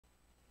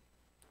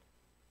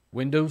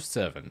Windows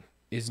 7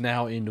 is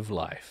now end of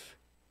life.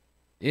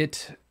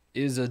 It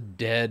is a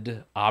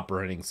dead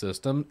operating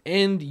system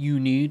and you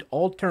need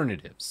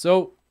alternatives.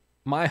 So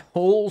my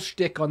whole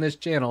shtick on this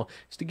channel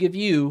is to give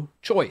you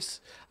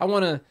choice. I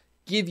want to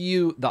give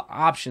you the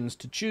options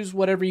to choose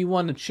whatever you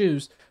want to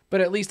choose,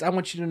 but at least I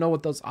want you to know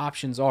what those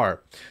options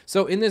are.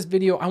 So in this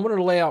video, I want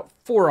to lay out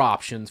 4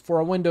 options for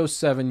a Windows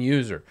 7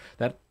 user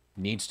that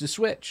needs to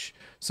switch.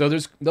 So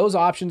those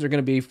options are going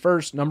to be,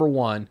 first, number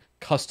 1,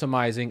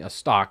 customizing a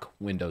stock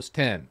Windows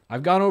 10.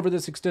 I've gone over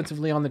this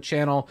extensively on the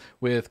channel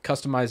with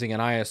customizing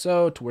an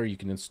ISO to where you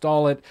can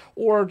install it,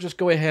 or just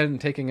go ahead and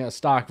taking a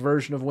stock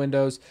version of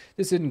Windows.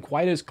 This isn't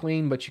quite as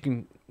clean, but you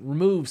can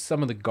remove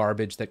some of the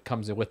garbage that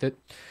comes with it.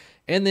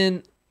 And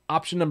then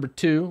option number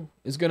 2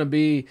 is going to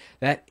be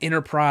that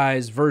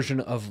enterprise version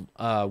of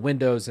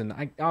Windows,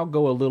 and I'll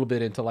go a little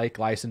bit into like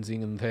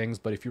licensing and things,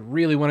 but if you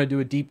really want to do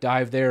a deep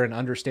dive there and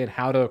understand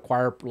how to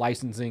acquire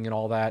licensing and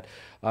all that,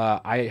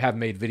 I have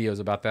made videos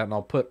about that, and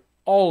I'll put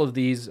all of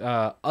these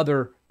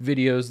other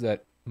videos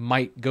that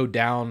might go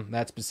down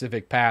that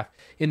specific path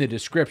in the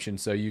description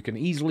so you can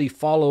easily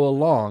follow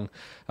along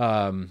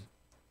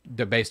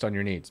based on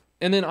your needs.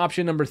 And then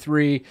option number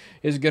 3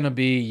 is going to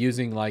be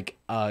using like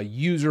a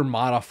user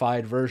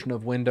modified version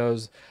of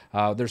Windows.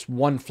 There's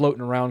one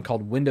floating around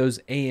called Windows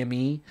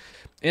AME.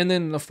 And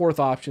then the 4th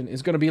option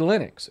is going to be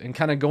Linux, and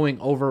kind of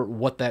going over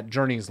what that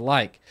journey is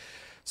like.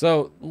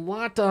 So a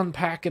lot to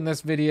unpack in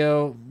this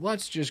video.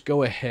 Let's just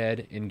go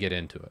ahead and get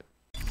into it.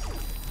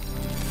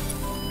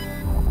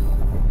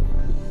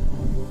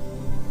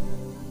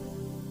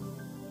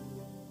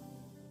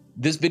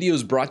 This video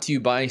is brought to you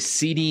by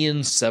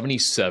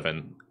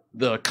CDN77,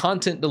 the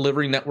content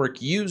delivery network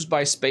used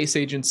by space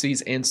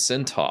agencies and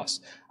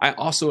CentOS. I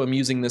also am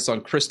using this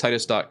on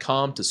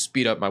christitus.com to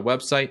speed up my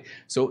website,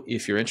 so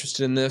if you're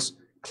interested in this,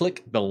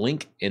 click the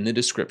link in the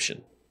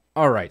description.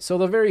 All right, so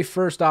the very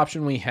first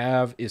option we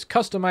have is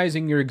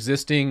customizing your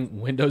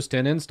existing Windows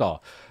 10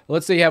 install.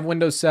 Let's say you have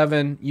Windows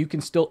 7, you can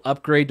still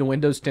upgrade to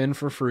Windows 10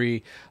 for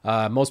free.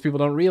 Most people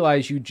don't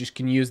realize you just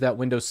can use that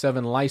Windows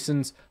 7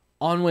 license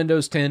on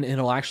Windows 10 and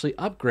it'll actually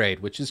upgrade,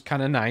 which is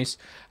kind of nice.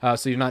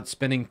 So you're not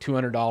spending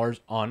 $200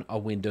 on a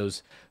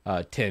Windows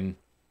 10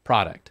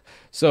 product.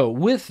 So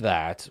with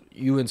that,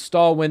 you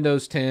install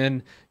Windows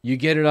 10, you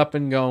get it up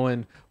and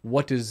going.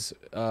 What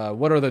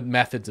are the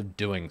methods of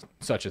doing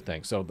such a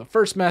thing? So the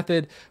first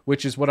method,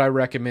 which is what I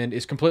recommend,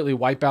 is completely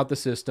wipe out the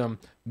system,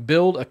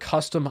 build a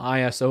custom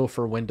ISO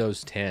for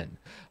Windows 10.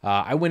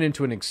 I went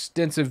into an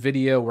extensive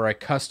video where I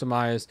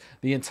customized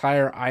the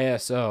entire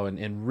ISO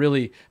and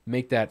really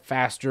make that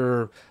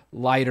faster,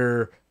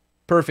 lighter,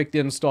 perfect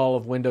install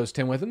of Windows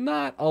 10 with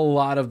not a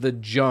lot of the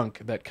junk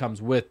that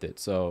comes with it.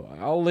 So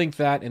I'll link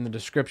that in the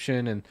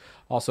description and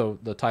also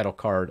the title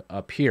card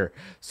up here.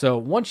 So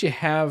once you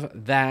have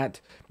that,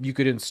 you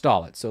could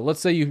install it. So let's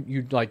say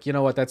you're like, you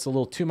know what, that's a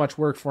little too much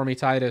work for me,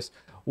 Titus.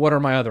 What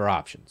are my other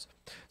options?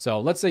 So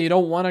let's say you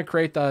don't want to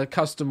create the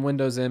custom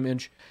Windows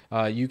image.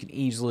 You can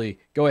easily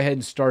go ahead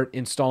and start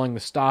installing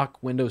the stock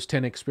Windows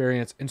 10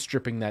 experience and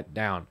stripping that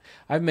down.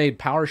 I've made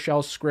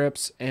PowerShell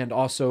scripts and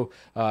also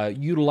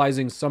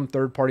utilizing some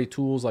third-party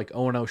tools like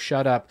O&O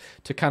Shutup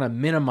to kind of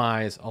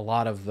minimize a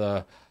lot of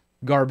the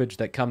garbage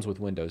that comes with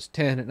Windows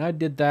 10, and I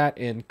did that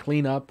in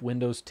Clean Up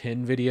Windows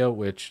 10 video,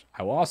 which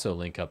I will also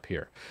link up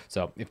here.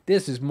 So if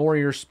this is more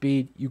your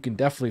speed, you can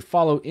definitely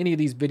follow any of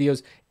these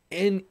videos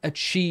and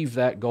achieve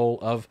that goal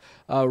of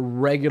a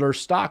regular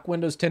stock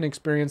Windows 10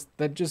 experience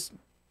that just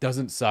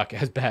doesn't suck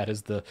as bad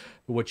as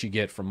what you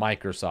get from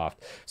Microsoft.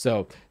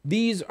 So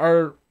these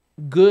are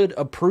good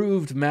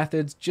approved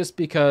methods just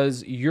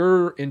because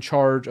you're in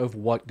charge of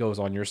what goes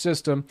on your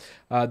system.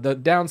 The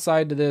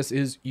downside to this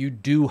is you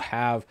do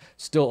have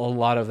still a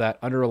lot of that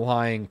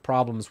underlying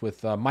problems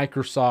with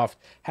Microsoft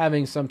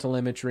having some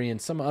telemetry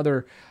and some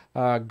other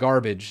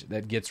garbage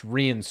that gets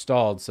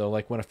reinstalled. So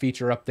like when a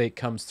feature update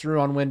comes through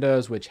on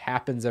Windows, which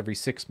happens every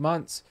 6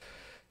 months,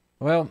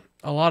 well,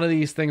 a lot of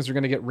these things are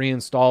going to get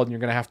reinstalled and you're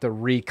going to have to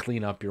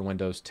re-clean up your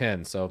Windows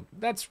 10. So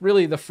that's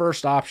really the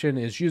first option,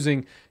 is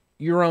using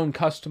your own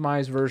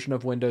customized version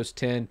of Windows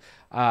 10.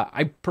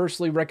 I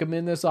personally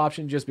recommend this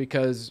option just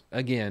because,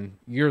 again,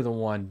 you're the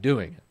one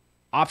doing it.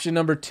 Option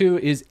number 2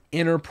 is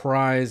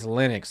Enterprise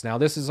Linux. Now,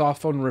 this is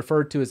often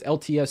referred to as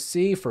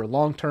LTSC for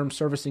Long-Term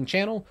Servicing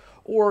Channel,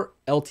 or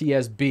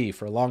LTSB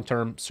for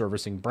Long-Term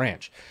Servicing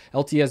Branch.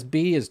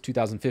 LTSB is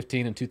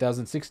 2015 and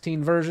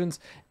 2016 versions,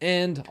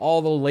 and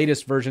all the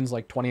latest versions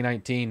like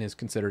 2019 is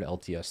considered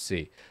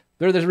LTSC.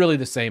 They're really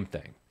the same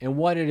thing. And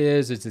what it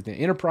is it's an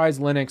enterprise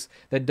Linux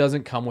that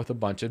doesn't come with a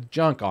bunch of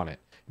junk on it.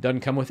 It doesn't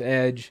come with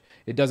Edge.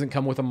 It doesn't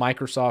come with a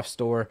Microsoft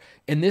store.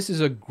 And this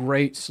is a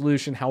great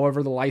solution.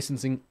 However, the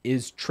licensing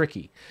is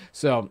tricky.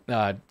 So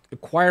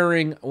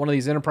acquiring one of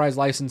these enterprise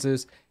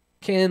licenses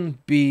can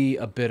be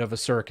a bit of a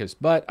circus.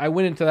 But I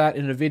went into that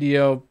in a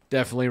video.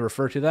 Definitely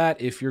refer to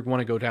that if you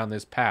want to go down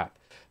this path.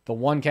 The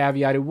one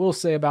caveat I will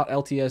say about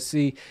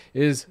LTSC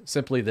is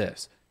simply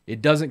this.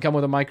 It doesn't come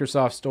with a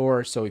Microsoft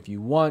store, so if you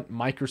want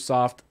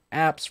Microsoft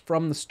apps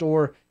from the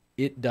store,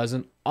 it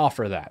doesn't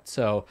offer that.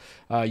 So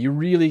you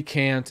really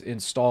can't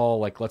install,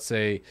 like, let's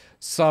say,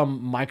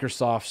 some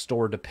Microsoft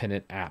Store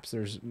dependent apps.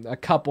 There's a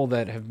couple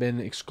that have been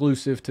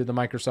exclusive to the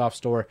Microsoft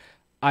Store.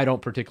 I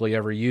don't particularly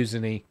ever use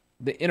any.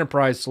 The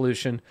enterprise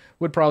solution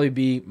would probably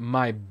be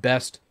my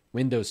best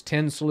Windows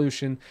 10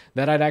 solution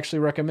that I'd actually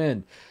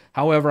recommend.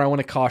 However, I want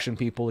to caution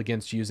people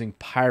against using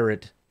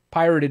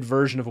pirated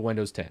version of a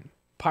Windows 10.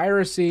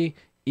 Piracy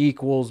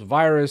equals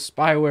virus,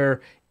 spyware,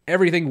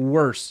 everything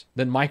worse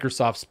than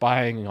Microsoft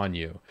spying on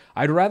you.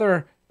 I'd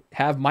rather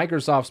have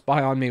Microsoft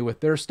spy on me with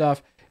their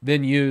stuff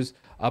than use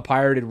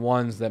pirated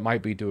ones that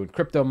might be doing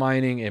crypto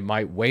mining. It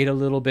might wait a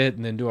little bit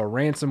and then do a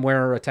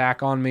ransomware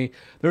attack on me.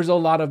 There's a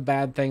lot of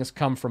bad things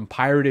come from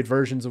pirated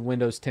versions of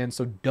Windows 10,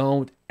 so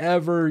don't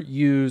ever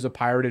use a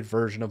pirated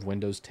version of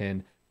Windows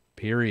 10,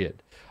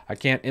 period. I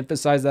can't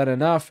emphasize that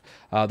enough.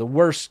 The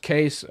worst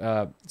case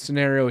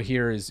scenario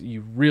here is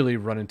you really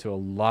run into a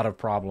lot of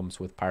problems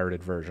with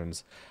pirated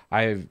versions.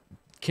 I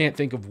can't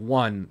think of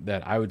one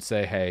that I would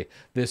say, hey,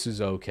 this is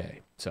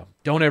okay. So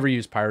don't ever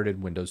use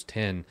pirated Windows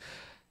 10.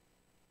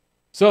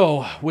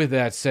 So with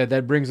that said,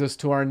 that brings us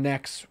to our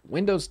next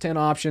Windows 10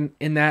 option,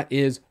 and that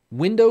is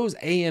Windows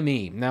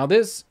AME. Now,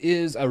 this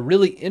is a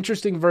really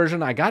interesting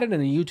version. I got it in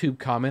a YouTube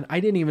comment.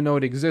 I didn't even know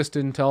it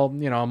existed until,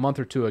 a month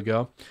or two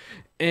ago.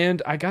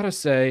 And I gotta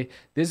say,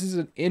 this is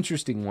an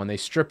interesting one. They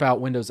strip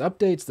out Windows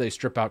updates, they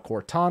strip out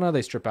Cortana,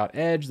 they strip out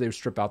Edge, they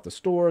strip out the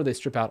store, they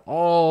strip out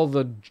all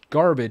the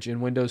garbage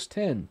in Windows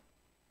 10.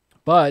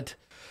 But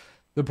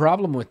the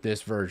problem with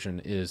this version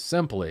is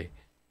simply,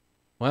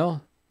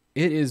 well,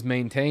 it is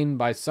maintained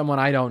by someone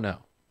I don't know,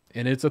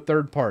 and it's a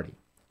third party.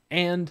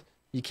 And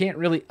you can't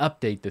really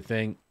update the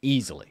thing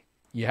easily.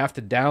 You have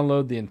to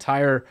download the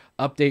entire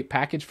update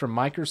package from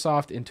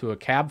Microsoft into a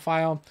cab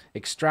file,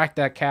 extract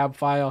that cab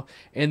file,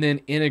 and then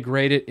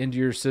integrate it into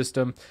your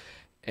system.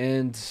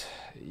 And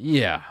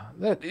yeah,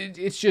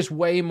 it's just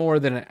way more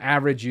than an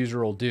average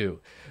user will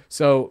do.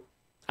 So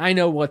I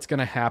know what's going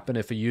to happen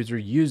if a user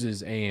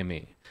uses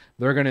AME.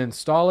 They're going to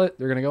install it.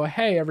 They're going to go,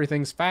 hey,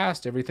 everything's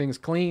fast, everything's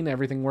clean,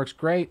 everything works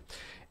great.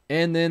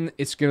 And then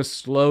it's going to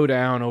slow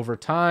down over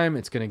time.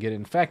 It's going to get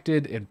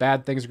infected, and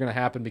bad things are going to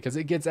happen because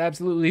it gets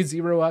absolutely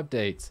zero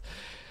updates.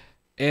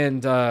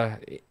 And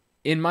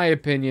in my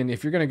opinion,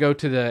 if you're going to go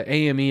to the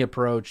AME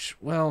approach,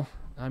 well,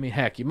 I mean,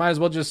 heck, you might as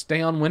well just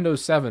stay on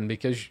Windows 7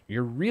 because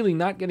you're really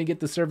not going to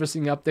get the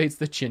servicing updates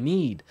that you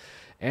need.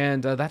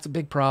 And that's a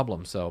big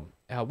problem. So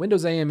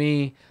Windows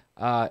AME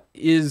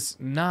is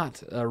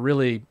not a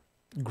really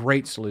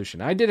great solution.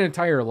 I did an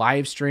entire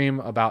live stream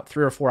about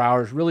 3 or 4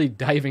 hours really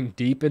diving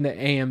deep into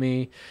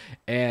AME,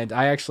 and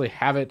I actually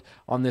have it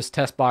on this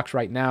test box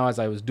right now as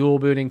I was dual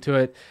booting to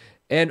it.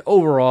 And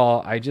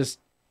overall,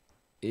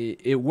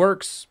 it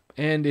works.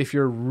 And if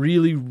you're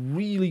really,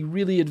 really,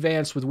 really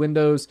advanced with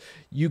Windows,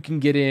 you can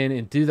get in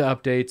and do the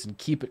updates and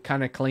keep it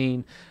kind of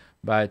clean.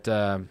 But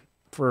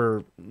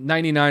for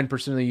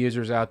 99% of the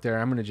users out there,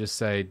 I'm going to just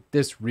say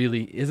this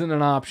really isn't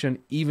an option,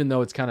 even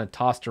though it's kind of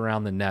tossed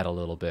around the net a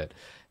little bit,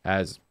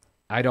 as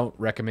I don't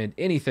recommend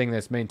anything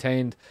that's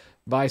maintained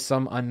by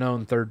some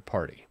unknown third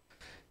party.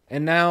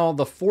 And now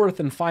the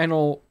fourth and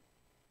final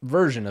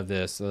version of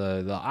this,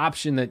 the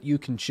option that you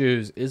can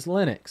choose, is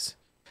Linux.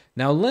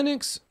 Now,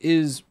 Linux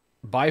is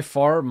by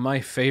far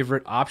my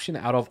favorite option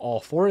out of all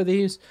four of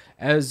these,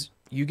 as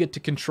you get to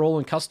control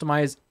and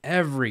customize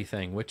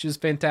everything, which is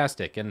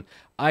fantastic. And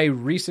I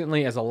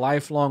recently, as a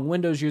lifelong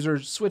Windows user,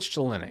 switched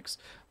to Linux.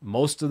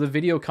 Most of the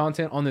video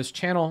content on this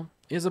channel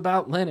is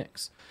about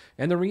Linux.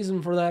 And the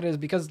reason for that is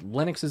because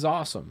Linux is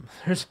awesome.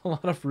 There's a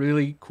lot of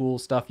really cool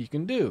stuff you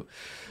can do.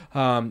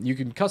 You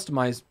can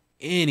customize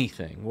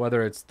anything,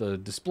 whether it's the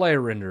display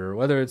renderer,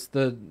 whether it's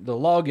the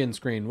login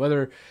screen,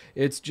 whether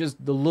it's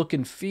just the look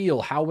and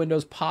feel, how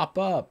windows pop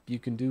up. You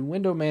can do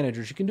window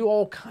managers. You can do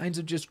all kinds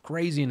of just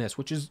craziness,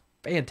 which is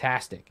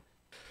fantastic.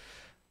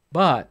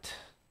 But,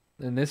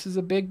 and this is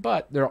a big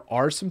but, there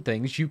are some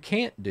things you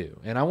can't do.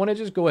 And I want to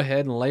just go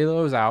ahead and lay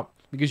those out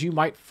because you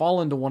might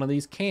fall into one of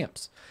these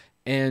camps.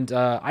 And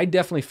I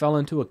definitely fell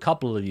into a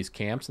couple of these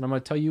camps, and I'm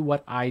going to tell you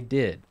what I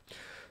did.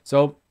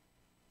 So,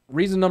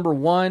 reason number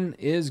one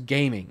is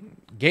gaming.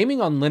 Gaming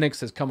on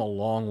Linux has come a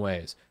long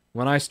ways.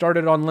 When I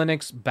started on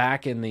Linux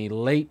back in the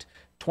late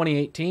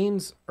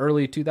 2018s,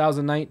 early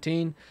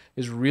 2019,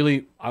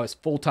 I was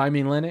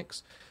full-timing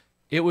Linux.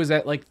 It was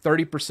at like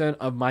 30%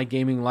 of my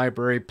gaming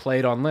library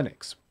played on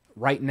Linux.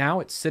 Right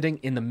now, it's sitting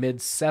in the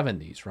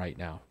mid-70s right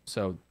now.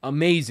 So,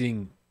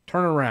 amazing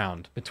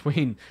turnaround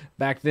between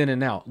back then and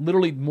now.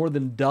 Literally more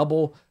than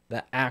double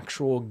the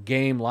actual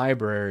game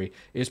library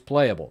is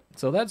playable.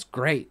 So that's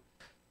great.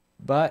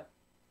 But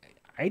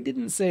I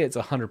didn't say it's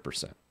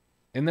 100%.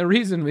 And the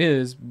reason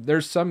is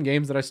there's some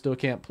games that I still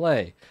can't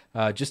play.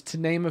 Just to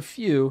name a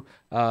few,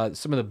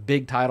 some of the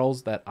big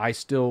titles that I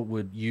still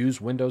would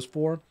use Windows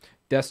for: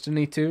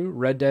 Destiny 2,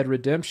 Red Dead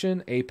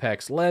Redemption,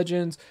 Apex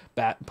Legends,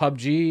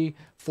 PUBG,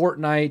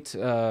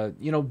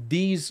 Fortnite.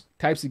 These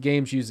types of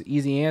games use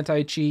easy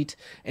anti-cheat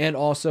and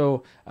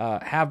also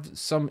have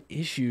some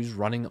issues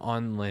running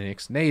on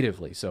Linux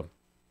natively. So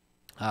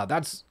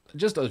That's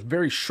just a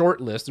very short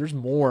list. There's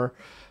more,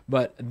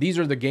 but these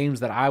are the games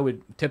that I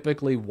would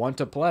typically want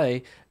to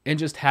play and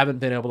just haven't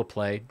been able to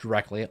play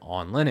directly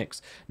on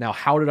Linux. Now,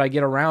 how did I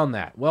get around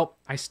that? Well,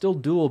 I still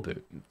dual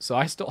boot. So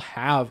I still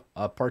have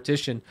a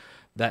partition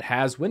that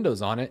has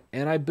Windows on it,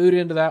 and I boot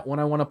into that when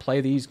I want to play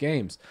these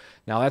games.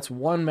 Now, that's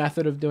one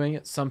method of doing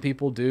it. Some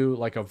people do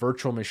like a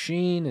virtual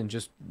machine and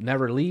just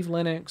never leave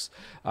Linux.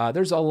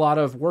 There's a lot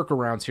of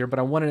workarounds here, but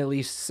I want to at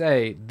least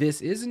say this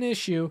is an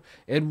issue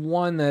and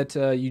one that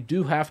you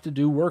do have to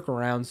do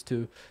workarounds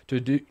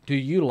to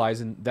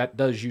utilize, and that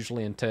does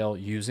usually entail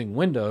using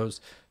Windows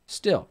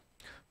still.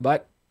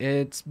 But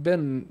it's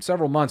been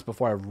several months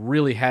before I've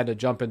really had to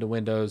jump into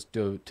Windows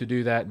to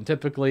do that. And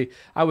typically,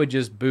 I would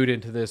just boot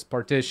into this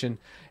partition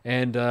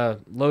and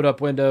load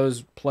up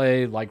Windows,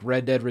 play like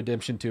Red Dead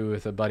Redemption 2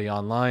 with a buddy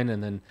online,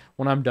 and then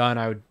when I'm done,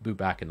 I would boot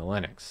back into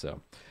Linux.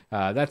 So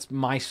that's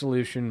my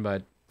solution,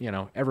 but you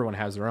know, everyone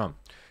has their own.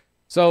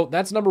 So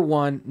that's number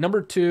one.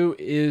 Number two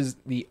is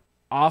the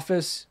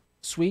Office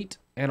suite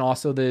and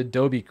also the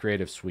Adobe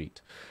Creative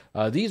Suite.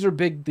 These are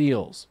big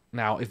deals.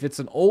 Now, if it's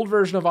an old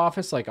version of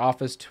Office, like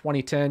Office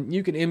 2010,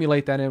 you can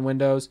emulate that in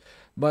Windows.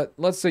 But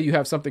let's say you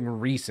have something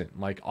recent,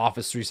 like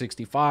Office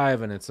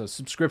 365, and it's a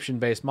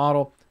subscription-based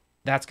model.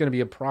 That's going to be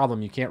a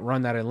problem. You can't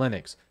run that in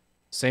Linux.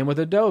 Same with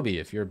Adobe.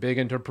 If you're big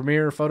into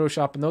Premiere,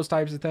 Photoshop, and those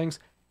types of things,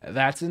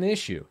 that's an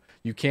issue.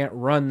 You can't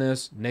run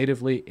this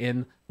natively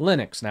in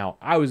Linux. Now,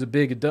 I was a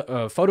big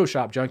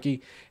Photoshop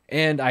junkie,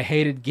 and I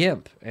hated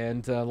GIMP,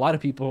 and a lot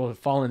of people have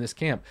fallen in this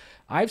camp.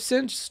 I've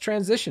since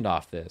transitioned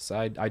off this.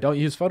 I don't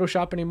use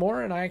Photoshop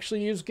anymore, and I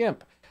actually use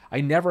GIMP.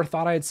 I never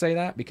thought I'd say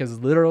that because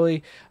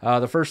literally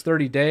the first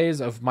 30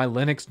 days of my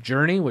Linux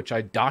journey, which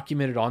I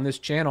documented on this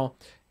channel,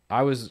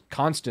 I was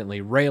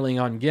constantly railing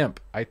on GIMP.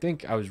 I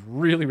think I was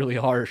really, really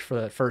harsh for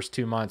that first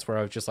 2 months where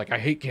I was just like, I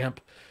hate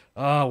GIMP.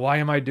 Why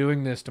am I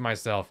doing this to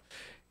myself?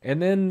 And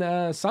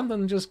then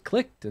something just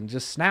clicked and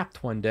just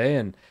snapped one day.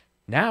 And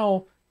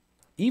now,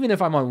 even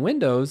if I'm on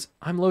Windows,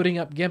 I'm loading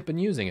up GIMP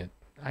and using it.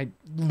 I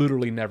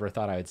literally never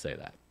thought I'd say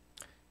that.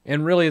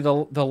 And really,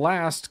 the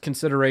last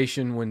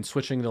consideration when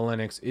switching to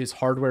Linux is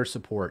hardware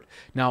support.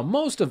 Now,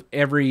 most of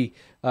every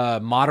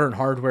modern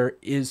hardware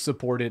is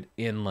supported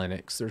in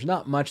Linux. There's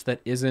not much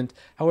that isn't.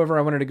 However,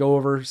 I wanted to go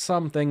over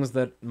some things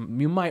that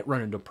you might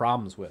run into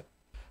problems with.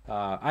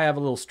 I have a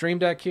little Stream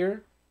Deck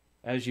here,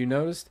 as you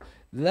noticed.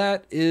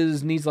 That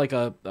needs like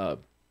a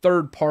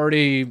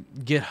third-party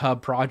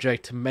GitHub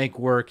project to make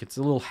work. It's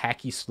a little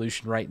hacky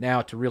solution right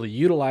now to really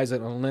utilize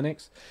it on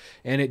Linux,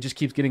 and it just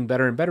keeps getting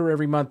better and better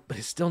every month, but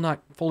it's still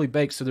not fully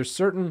baked. So there's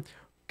certain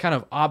kind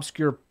of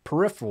obscure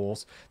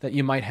peripherals that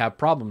you might have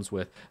problems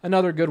with.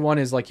 Another good one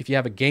is like if you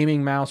have a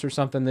gaming mouse or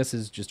something. This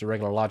is just a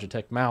regular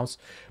Logitech mouse,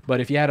 but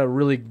if you had a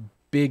really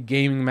big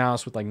gaming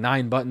mouse with like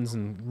 9 buttons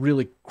and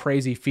really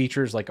crazy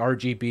features like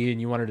RGB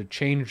and you wanted to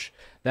change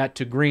that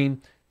to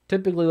green,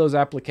 typically those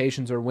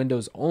applications are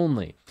Windows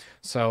only.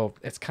 So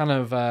it's kind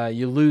of,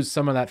 you lose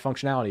some of that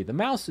functionality. The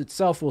mouse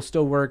itself will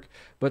still work,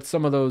 but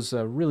some of those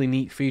really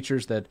neat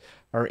features that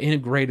are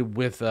integrated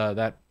with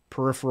that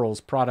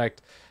peripherals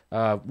product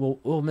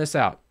will miss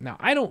out. Now,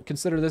 I don't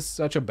consider this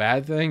such a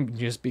bad thing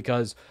just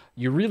because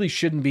you really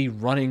shouldn't be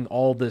running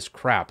all this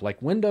crap.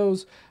 Like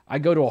Windows, I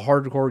go to a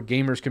hardcore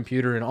gamer's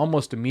computer and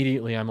almost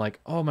immediately I'm like,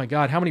 oh my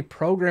God, how many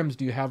programs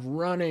do you have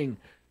running?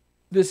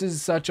 This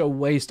is such a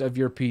waste of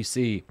your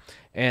PC.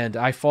 And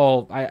a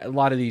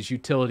lot of these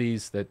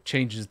utilities that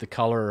changes the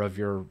color of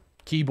your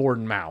keyboard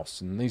and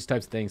mouse and these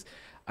types of things,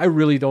 I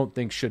really don't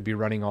think should be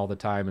running all the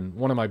time. And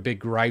one of my big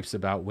gripes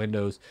about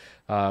Windows,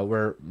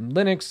 where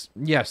Linux,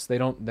 yes,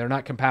 they're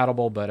not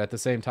compatible, but at the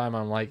same time,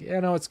 I'm like,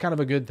 it's kind of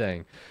a good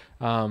thing.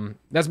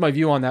 That's my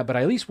view on that, but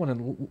I at least want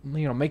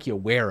to, make you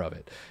aware of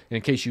it in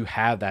case you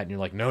have that and you're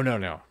like,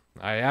 no,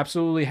 I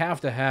absolutely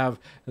have to have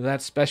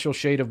that special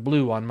shade of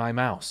blue on my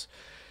mouse.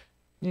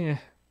 Yeah,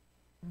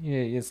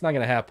 it's not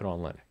going to happen on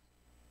Linux.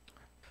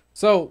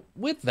 So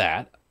with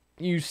that,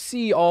 you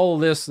see all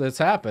this that's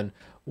happened.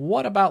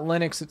 What about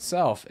Linux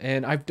itself?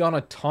 And I've done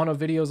a ton of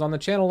videos on the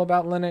channel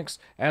about Linux,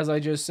 as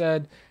I just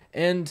said,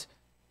 and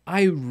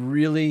I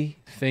really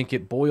think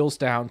it boils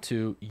down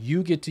to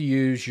you get to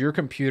use your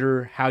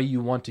computer how you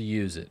want to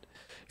use it.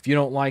 If you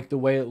don't like the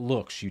way it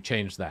looks, you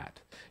change that.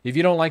 If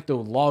you don't like the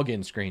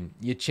login screen,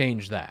 you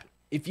change that.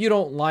 If you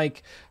don't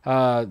like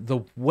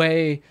the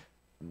way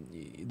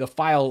the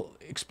file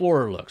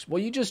explorer looks,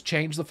 well, you just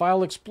change the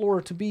file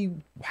explorer to be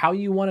how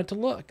you want it to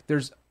look.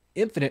 There's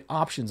infinite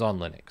options on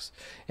Linux,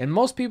 and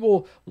most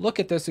people look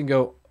at this and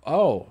go,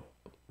 oh,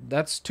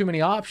 that's too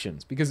many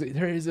options, because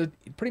there is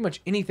pretty much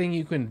anything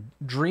you can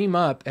dream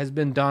up has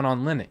been done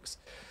on Linux.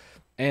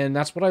 And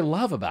that's what I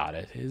love about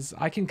it, is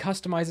I can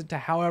customize it to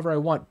however I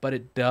want, but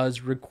it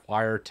does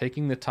require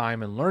taking the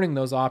time and learning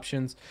those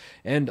options.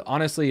 And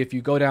honestly, if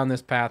you go down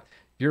this path,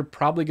 you're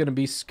probably going to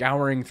be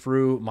scouring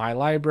through my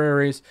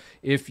libraries.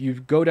 If you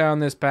go down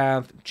this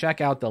path, check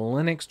out the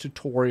Linux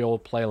tutorial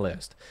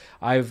playlist.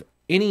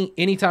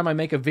 Anytime I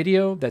make a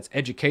video that's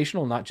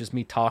educational, not just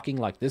me talking,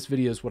 like this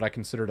video is what I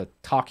considered a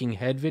talking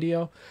head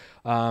video,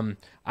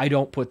 I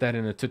don't put that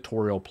in a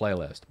tutorial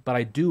playlist, but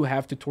I do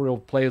have tutorial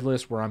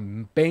playlists where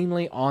I'm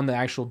mainly on the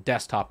actual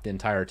desktop the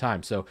entire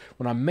time. So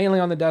when I'm mainly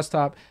on the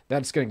desktop,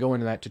 that's going to go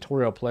into that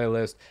tutorial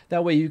playlist.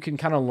 That way you can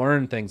kind of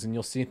learn things, and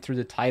you'll see it through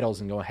the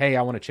titles and go, hey,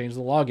 I want to change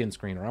the login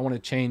screen, or I want to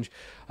change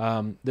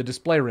the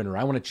display renderer.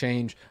 I want to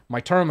change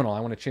my terminal.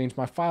 I want to change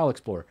my file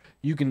explorer.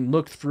 You can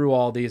look through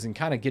all these and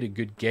kind of get a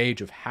good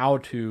gauge of how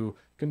to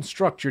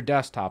construct your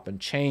desktop and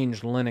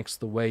change Linux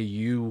the way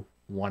you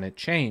want it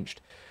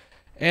changed.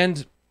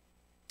 And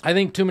I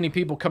think too many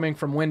people coming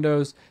from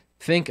Windows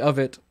think of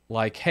it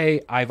like,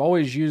 hey, I've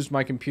always used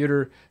my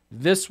computer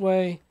this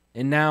way,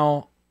 and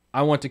now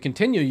I want to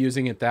continue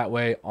using it that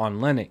way on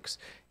Linux.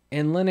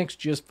 And Linux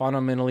just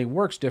fundamentally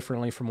works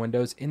differently from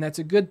Windows, and that's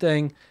a good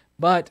thing,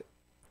 but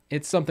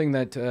it's something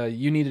that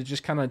you need to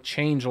just kind of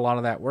change a lot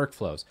of that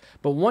workflows.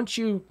 But once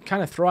you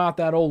kind of throw out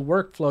that old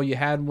workflow you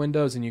had in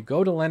Windows and you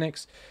go to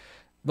Linux,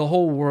 the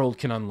whole world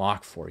can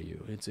unlock for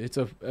you. It's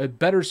a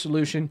better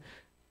solution,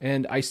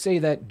 and I say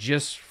that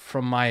just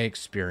from my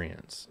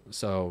experience.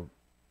 So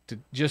to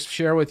just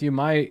share with you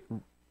my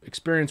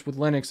experience with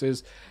Linux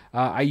is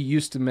I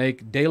used to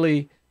make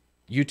daily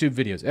YouTube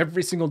videos.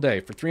 Every single day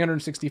for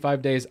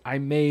 365 days, I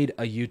made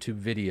a YouTube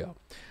video.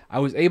 I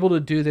was able to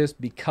do this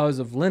because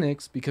of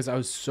Linux, because I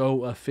was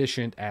so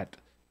efficient at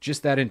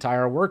just that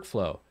entire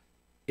workflow.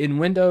 In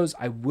Windows,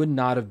 I would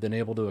not have been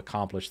able to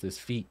accomplish this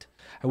feat.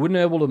 I wouldn't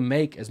have been able to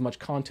make as much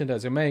content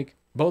as I make,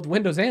 both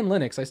Windows and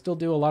Linux. I still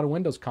do a lot of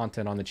Windows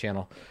content on the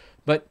channel,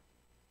 but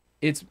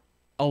it's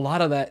a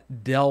lot of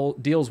that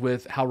deals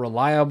with how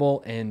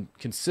reliable and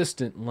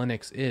consistent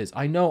Linux is.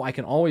 I know I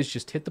can always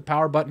just hit the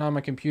power button on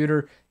my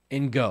computer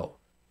and go.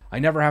 I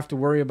never have to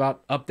worry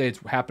about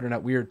updates happening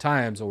at weird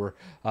times, or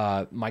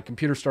my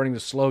computer starting to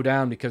slow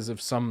down because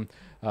of some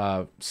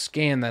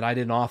scan that I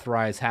didn't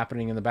authorize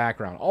happening in the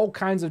background. All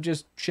kinds of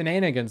just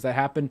shenanigans that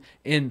happen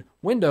in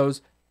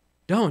Windows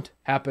don't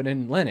happen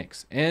in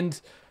Linux.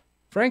 And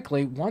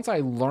frankly, once I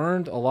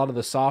learned a lot of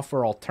the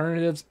software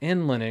alternatives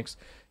in Linux,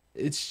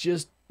 it's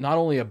just not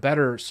only a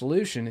better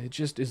solution, it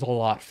just is a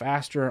lot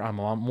faster. I'm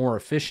a lot more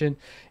efficient.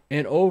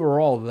 And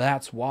overall,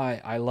 that's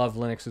why I love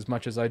Linux as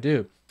much as I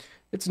do.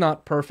 It's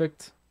not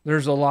perfect.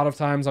 There's a lot of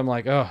times I'm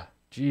like, oh,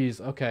 geez,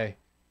 okay,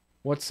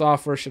 what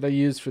software should I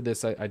use for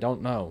this? I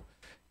don't know.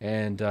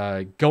 And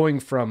going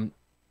from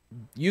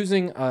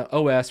using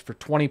OS for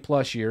 20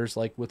 plus years,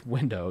 like with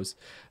Windows,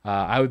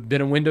 I've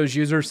been a Windows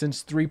user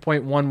since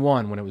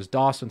 3.11 when it was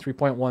DOS and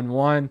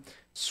 3.11,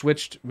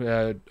 switched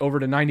over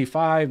to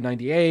 95,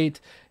 98,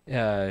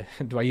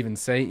 do I even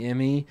say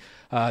ME,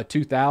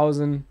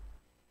 2000,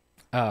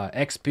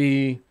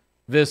 XP,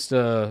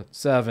 Vista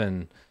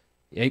 7,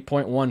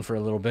 8.1 for a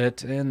little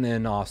bit, and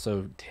then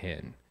also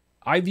 10.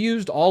 I've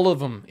used all of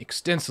them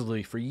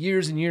extensively for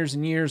years and years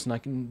and years, and I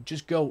can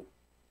just go,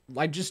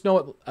 I just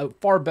know it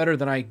far better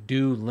than I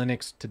do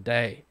Linux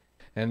today.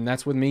 And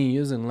that's with me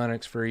using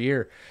Linux for a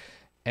year.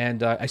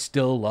 And I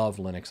still love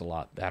Linux a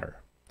lot better.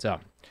 So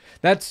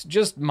that's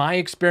just my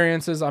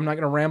experiences. I'm not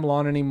going to ramble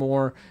on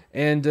anymore.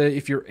 And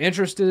if you're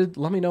interested,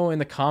 let me know in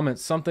the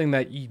comments something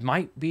that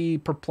might be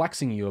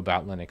perplexing you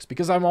about Linux,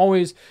 because I'm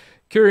always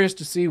curious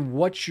to see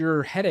what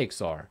your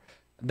headaches are.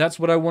 That's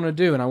what I want to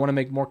do, and I want to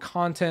make more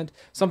content,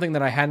 something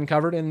that I hadn't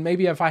covered, and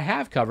maybe if I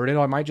have covered it,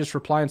 I might just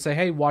reply and say,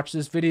 hey, watch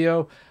this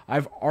video.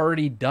 I've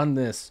already done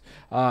this,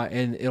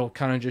 and it'll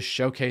kind of just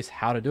showcase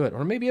how to do it.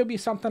 Or maybe it'll be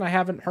something I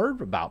haven't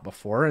heard about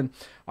before, and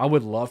I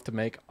would love to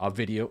make a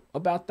video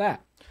about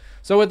that.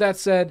 So with that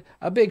said,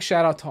 a big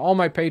shout out to all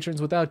my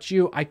patrons. Without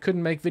you, I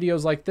couldn't make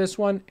videos like this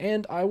one,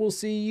 and I will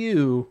see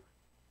you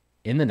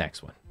in the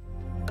next one.